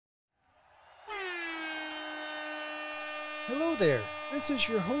Hello there. This is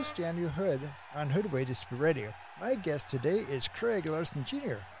your host, Andrew Hood, on Hoodway Dispute Radio. My guest today is Craig Larson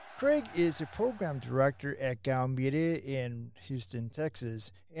Jr. Craig is a program director at Gow Media in Houston,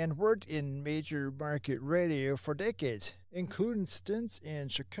 Texas, and worked in major market radio for decades, including stints in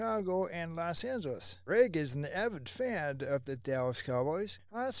Chicago and Los Angeles. Craig is an avid fan of the Dallas Cowboys,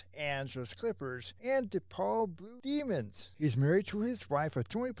 Los Angeles Clippers, and DePaul Blue Demons. He's married to his wife of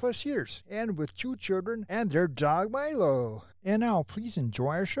 20-plus years, and with 2 children and their dog Milo. And now, please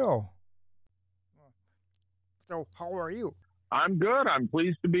enjoy our show. So, how are you? I'm good. I'm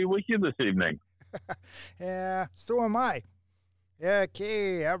pleased to be with you this evening. Yeah, so am I.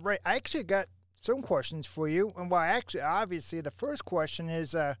 Okay, all right. I actually got some questions for you. And obviously, the first question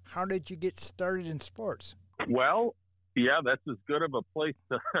is, how did you get started in sports? Well, yeah, that's as good of a place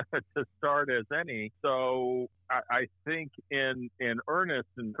to to start as any. So I think in earnest,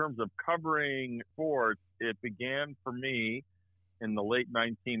 in terms of covering sports, it began for me in the late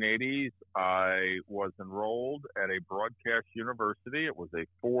 1980s. I was enrolled at a broadcast university. It was a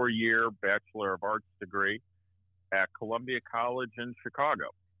 4-year Bachelor of Arts degree at Columbia College in Chicago.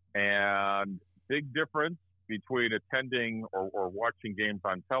 And big difference between attending or watching games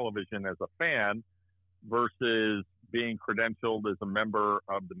on television as a fan versus being credentialed as a member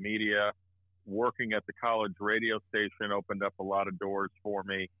of the media. Working at the college radio station opened up a lot of doors for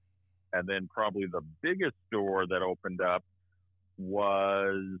me. And then probably the biggest door that opened up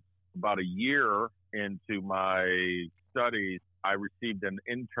was about a year into my studies. I received an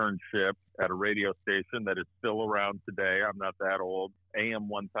internship at a radio station that is still around today. I'm not that old, AM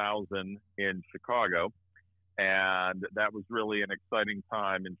 1000 in Chicago. And that was really an exciting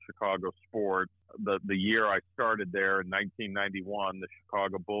time in Chicago sports. The year I started there in 1991, the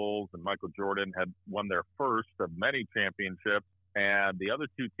Chicago Bulls and Michael Jordan had won their first of many championships. And the other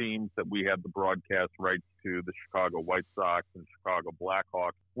 2 teams that we had the broadcast rights to, the Chicago White Sox and Chicago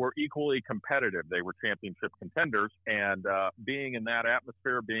Blackhawks, were equally competitive. They were championship contenders. And being in that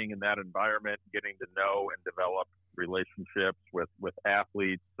atmosphere, being in that environment, getting to know and develop relationships with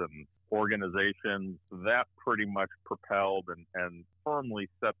athletes and organizations, that pretty much propelled and firmly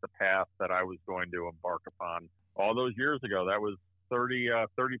set the path that I was going to embark upon all those years ago. That was 30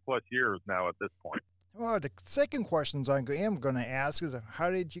 plus years now at this point. Well, the second question I am going to ask is,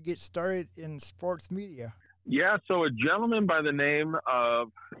 how did you get started in sports media? Yeah, so a gentleman by the name of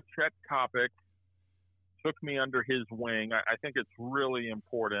Chet Kopic took me under his wing. I think it's really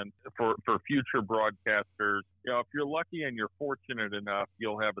important for future broadcasters. You know, if you're lucky and you're fortunate enough,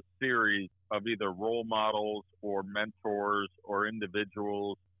 you'll have a series of either role models or mentors or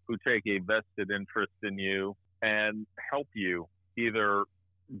individuals who take a vested interest in you and help you either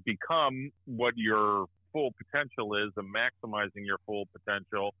become what your full potential is and maximizing your full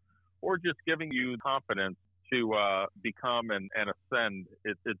potential, or just giving you confidence to become and ascend.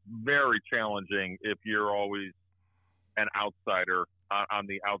 It's very challenging if you're always an outsider on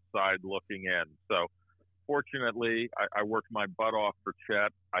the outside looking in. So fortunately, I worked my butt off for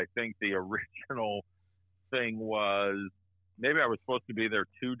Chet. I think the original thing was maybe I was supposed to be there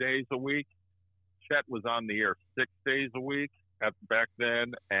 2 days a week. Chet was on the air 6 days a week back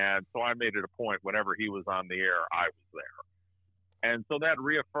then, and so I made it a point whenever he was on the air, I was there. And so that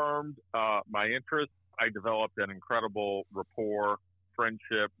reaffirmed my interest. I developed an incredible rapport,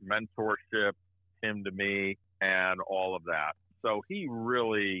 friendship, mentorship, him to me, and all of that. So he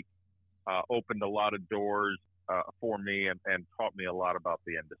really opened a lot of doors for me and taught me a lot about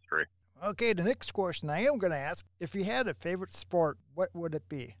the industry. Okay, the next question I am going to ask, if you had a favorite sport, what would it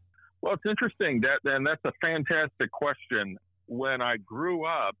be? Well, it's interesting, and that's a fantastic question. When I grew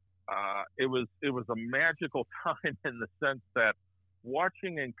up, it was a magical time in the sense that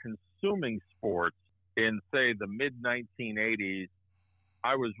watching and consuming sports in, say, the mid-1980s,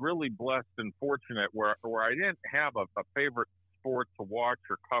 I was really blessed and fortunate where I didn't have a favorite sport to watch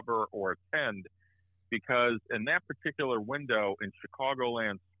or cover or attend, because in that particular window in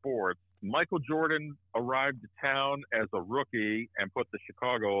Chicagoland sports, Michael Jordan arrived to town as a rookie and put the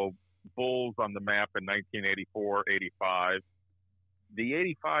Chicago Bulls on the map in 1984-85. The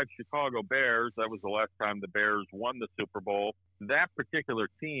 85 Chicago Bears, that was the last time the Bears won the Super Bowl. That particular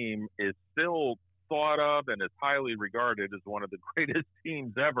team is still thought of and is highly regarded as one of the greatest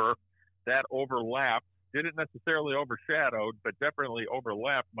teams ever. That overlapped, didn't necessarily overshadowed, but definitely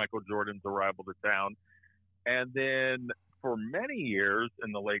overlapped Michael Jordan's arrival to town. And then for many years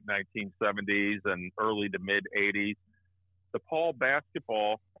in the late 1970s and early to mid 80s, DePaul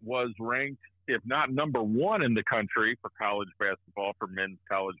basketball was ranked, if not number one in the country for college basketball, for men's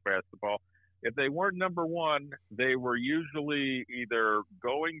college basketball, if they weren't number one, they were usually either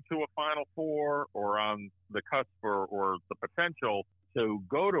going to a Final Four or on the cusp or the potential to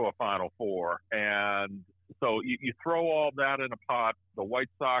go to a Final Four. And so you throw all that in a pot. The White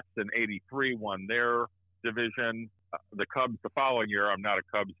Sox in '83 won their division. The Cubs the following year, I'm not a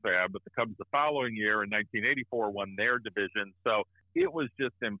Cubs fan, but the Cubs the following year in 1984 won their division. So it was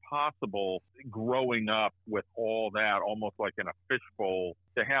just impossible growing up with all that, almost like in a fishbowl,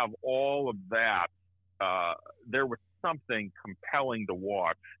 to have all of that. There was something compelling to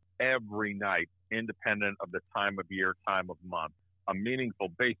watch every night, independent of the time of year, time of month. A meaningful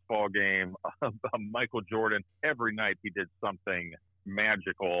baseball game, Michael Jordan, every night he did something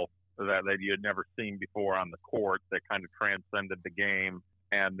magical that you had never seen before on the court that kind of transcended the game.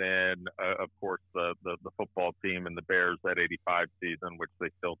 And then, of course, the football team and the Bears that '85 season, which they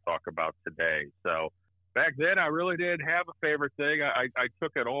still talk about today. So back then, I really did have a favorite thing. I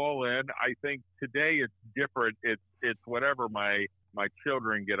took it all in. I think today it's different. It's whatever my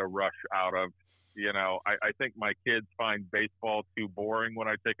children get a rush out of. You know, I think my kids find baseball too boring when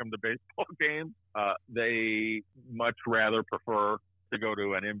I take them to baseball games. They much rather prefer to go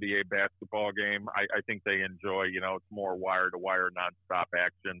to an NBA basketball game. I think they enjoy, it's more wire-to-wire nonstop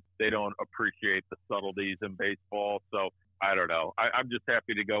action. They don't appreciate the subtleties in baseball. So I don't know. I'm just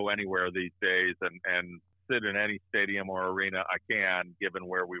happy to go anywhere these days and sit in any stadium or arena I can, given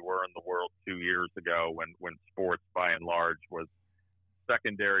where we were in the world 2 years ago when sports, by and large, was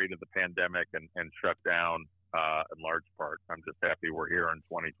secondary to the pandemic and shut down in large part. I'm just happy we're here in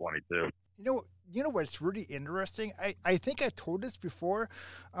 2022. You know what's really interesting? I think I told this before.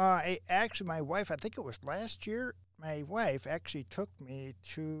 My wife, I think it was last year, my wife actually took me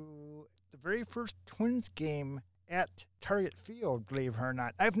to the very first Twins game at Target Field, believe it or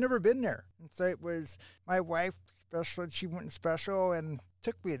not. I've never been there. And so it was my wife special, she went special and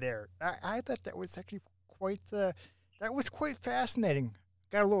took me there. I thought that was actually quite fascinating.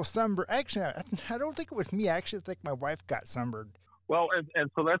 Got a little sunburn. Actually, I don't think it was me. I actually think my wife got sunburned. Well, and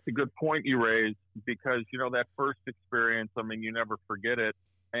so that's a good point you raised because, that first experience, you never forget it.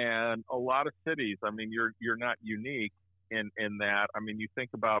 And a lot of cities, you're not unique in that. You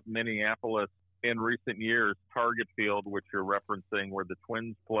think about Minneapolis in recent years, Target Field, which you're referencing, where the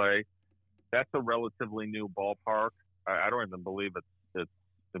Twins play. That's a relatively new ballpark. I don't even believe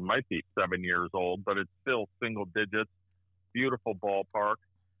it might be 7 years old, but it's still single digits. Beautiful ballpark.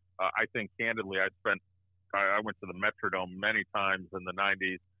 I think, candidly, I went to the Metrodome many times in the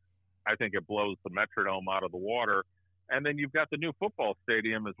 90s. I think it blows the Metrodome out of the water. And then you've got the new football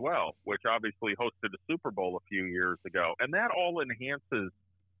stadium as well, which obviously hosted a Super Bowl a few years ago. And that all enhances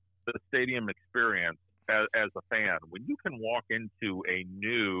the stadium experience as a fan. When you can walk into a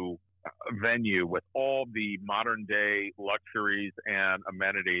new venue with all the modern day luxuries and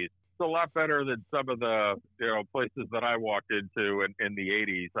amenities, it's a lot better than some of the places that I walked into in the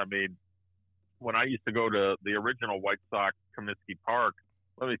 80s. When I used to go to the original White Sox Comiskey Park,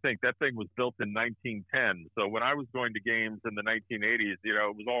 let me think, that thing was built in 1910. So when I was going to games in the 1980s,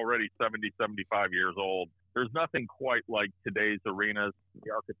 it was already 70, 75 years old. There's nothing quite like today's arenas,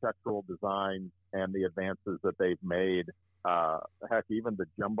 the architectural design and the advances that they've made. Heck, even the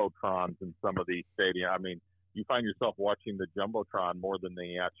Jumbotrons in some of these stadiums. You find yourself watching the Jumbotron more than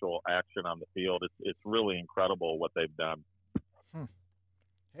the actual action on the field. It's really incredible what they've done.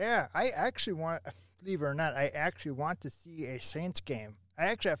 Yeah, I actually want, believe it or not, I actually want to see a Saints game.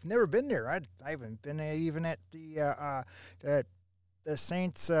 I've never been there. I haven't been even at the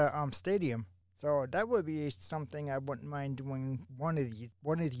Saints stadium. So that would be something I wouldn't mind doing one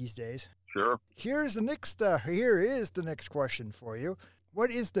of these days. Sure. Here is the next question for you.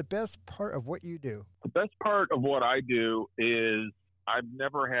 What is the best part of what you do? The best part of what I do is I've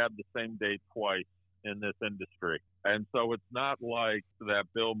never had the same day twice in this industry. And so it's not like that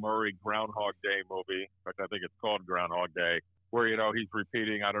Bill Murray Groundhog Day movie, in fact, I think it's called Groundhog Day, where, he's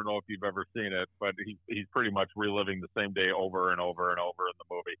repeating, I don't know if you've ever seen it, but he's pretty much reliving the same day over and over and over in the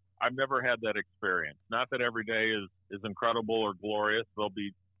movie. I've never had that experience. Not that every day is incredible or glorious. There'll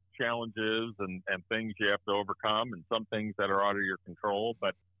be challenges and things you have to overcome and some things that are out of your control.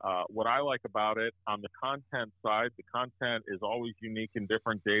 But what I like about it, on the content side, the content is always unique and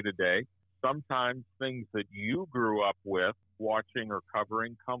different day to day. Sometimes things that you grew up with watching or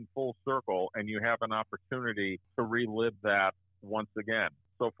covering come full circle and you have an opportunity to relive that once again.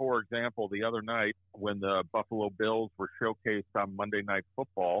 So, for example, the other night when the Buffalo Bills were showcased on Monday Night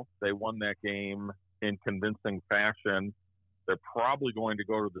Football, they won that game in convincing fashion. They're probably going to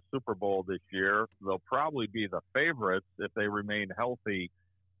go to the Super Bowl this year. They'll probably be the favorites if they remain healthy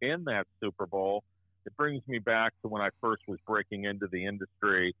in that Super Bowl. It brings me back to when I first was breaking into the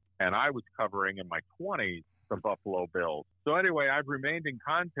industry and I was covering in my 20s the Buffalo Bills. So anyway, I've remained in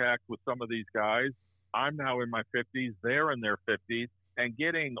contact with some of these guys. I'm now in my 50s, they're in their 50s, and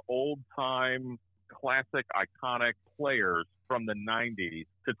getting old-time, classic, iconic players from the 90s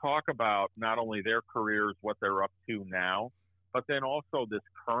to talk about not only their careers, what they're up to now, but then also this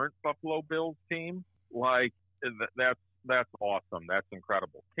current Buffalo Bills team. Like, that's awesome. That's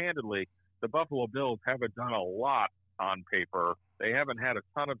incredible. Candidly, the Buffalo Bills haven't done a lot on paper. They haven't had a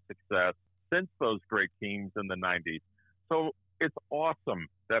ton of success since those great teams in the 90s. So it's awesome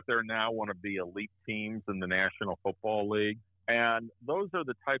that they're now one of the elite teams in the National Football League. And those are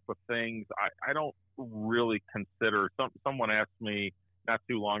the type of things I don't really consider. Someone asked me not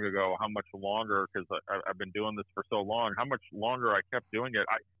too long ago how much longer, because I've been doing this for so long, how much longer I kept doing it.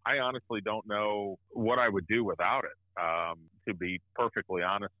 I honestly don't know what I would do without it, to be perfectly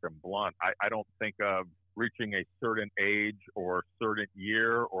honest and blunt. I don't think of reaching a certain age or certain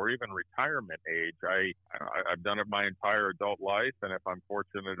year or even retirement age. I've done it my entire adult life, and if I'm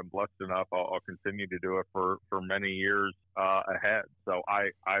fortunate and blessed enough, I'll continue to do it for many years ahead. So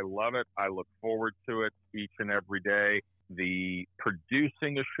I love it. I look forward to it each and every day. The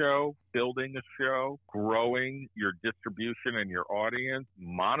producing a show, building a show, growing your distribution and your audience,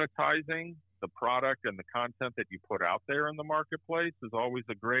 monetizing the product and the content that you put out there in the marketplace is always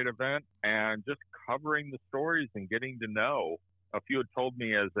a great event. And just covering the stories and getting to know. If you had told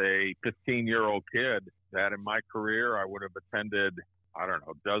me as a 15-year-old kid that in my career I would have attended, I don't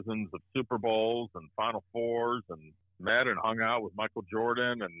know, dozens of Super Bowls and Final Fours and met and hung out with Michael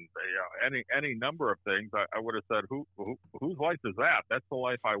Jordan and any number of things, I would have said, whose life is that? That's the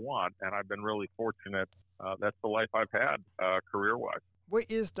life I want. And I've been really fortunate. That's the life I've had career-wise. What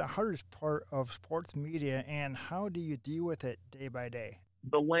is the hardest part of sports media, and how do you deal with it day by day?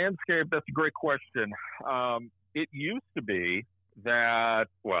 The landscape, that's a great question. It used to be that,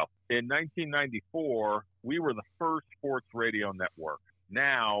 well, in 1994, we were the first sports radio network.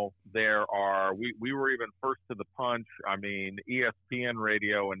 Now we were even first to the punch. I mean, ESPN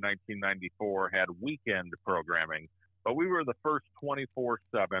Radio in 1994 had weekend programming, but we were the first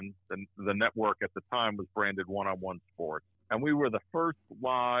 24/7. The network at the time was branded One-on-One Sports. And we were the first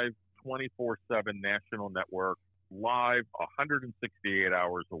live 24/7 national network, live 168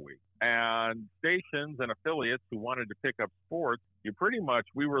 hours a week. And stations and affiliates who wanted to pick up sports,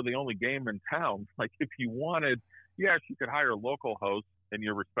 we were the only game in town. Like if you wanted, yes, you could hire local hosts in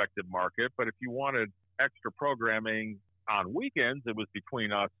your respective market, but if you wanted extra programming on weekends, it was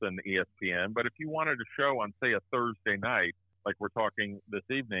between us and ESPN. But if you wanted a show on, say, a Thursday night, like we're talking this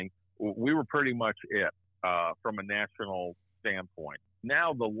evening, we were pretty much it. From a national standpoint.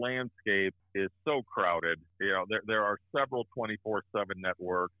 Now the landscape is so crowded. You know, there are several 24/7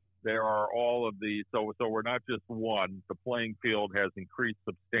 networks. There are all of these. So we're not just one. The playing field has increased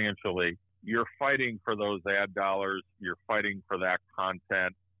substantially. You're fighting for those ad dollars. You're fighting for that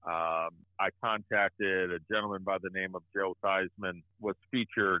content. I contacted a gentleman by the name of Joe Theismann, was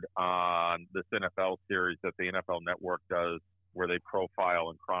featured on this NFL series that the NFL Network does, where they profile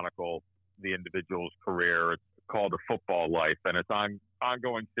and chronicle the individual's career. It's called A Football Life, and it's an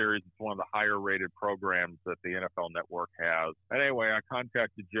ongoing series. It's one of the higher rated programs that the NFL Network has. Anyway, I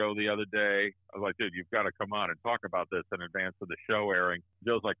contacted Joe the other day. I was like, dude, you've got to come on and talk about this in advance of the show airing.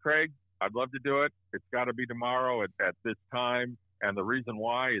 Joe's like, Craig, I'd love to do it. It's got to be tomorrow at this time. And the reason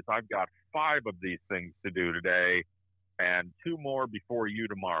why is I've got 5 of these things to do today and 2 more before you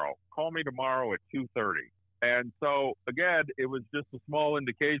tomorrow. Call me tomorrow at 2:30. And so, again, it was just a small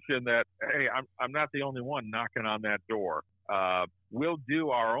indication that, hey, I'm not the only one knocking on that door. We'll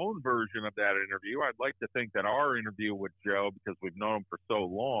do our own version of that interview. I'd like to think that our interview with Joe, because we've known him for so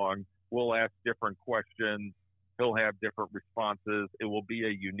long, we'll ask different questions. He'll have different responses. It will be a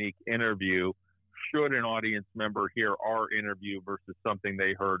unique interview. Should an audience member hear our interview versus something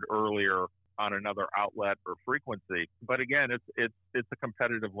they heard earlier on another outlet or frequency? But again, it's a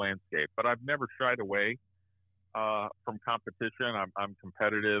competitive landscape. But I've never shied away from competition. I'm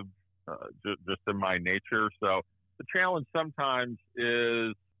competitive just in my nature. So the challenge sometimes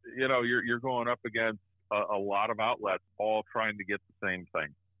is, you know, you're going up against a lot of outlets all trying to get the same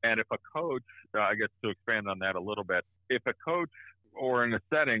thing. And if a coach, I guess to expand on that a little bit, if a coach or in a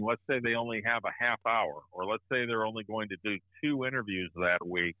setting, let's say they only have a half hour, or let's say they're only going to do 2 interviews that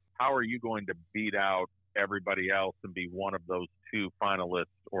week, how are you going to beat out everybody else and be one of those 2 finalists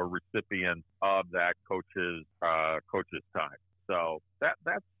or recipients of that coach's time? So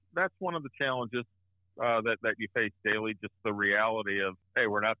that's one of the challenges that you face daily. Just the reality of, hey,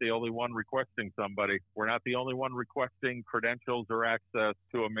 we're not the only one requesting somebody. We're not the only one requesting credentials or access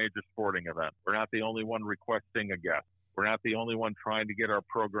to a major sporting event. We're not the only one requesting a guest. We're not the only one trying to get our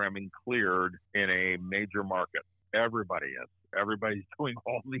programming cleared in a major market. Everybody is. Everybody's doing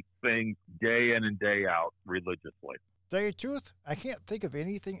all these things day in and day out religiously. Tell you the truth, I can't think of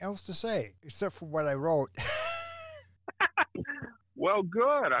anything else to say except for what I wrote. Well,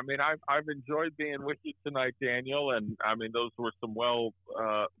 good. I mean, I've enjoyed being with you tonight, Daniel. And I mean, those were some well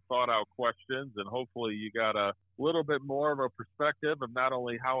thought out questions. And hopefully you got a little bit more of a perspective of not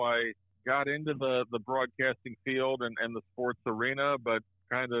only how I got into the broadcasting field and the sports arena, but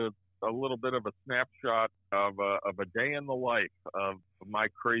kind of a little bit of a snapshot of a day in the life of my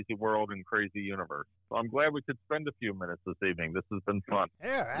crazy world and crazy universe. So I'm glad we could spend a few minutes this evening. This has been fun.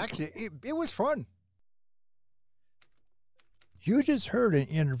 Yeah, actually, it was fun. You just heard an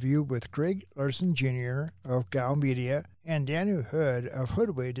interview with Craig Larson Jr. of Gal Media and Daniel Hood of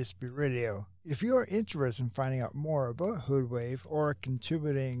Hoodwave Dispute Radio. If you are interested in finding out more about Hoodwave or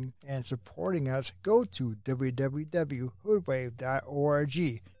contributing and supporting us, go to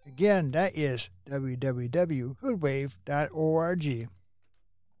www.hoodwave.org. Again, that is www.hoodwave.org.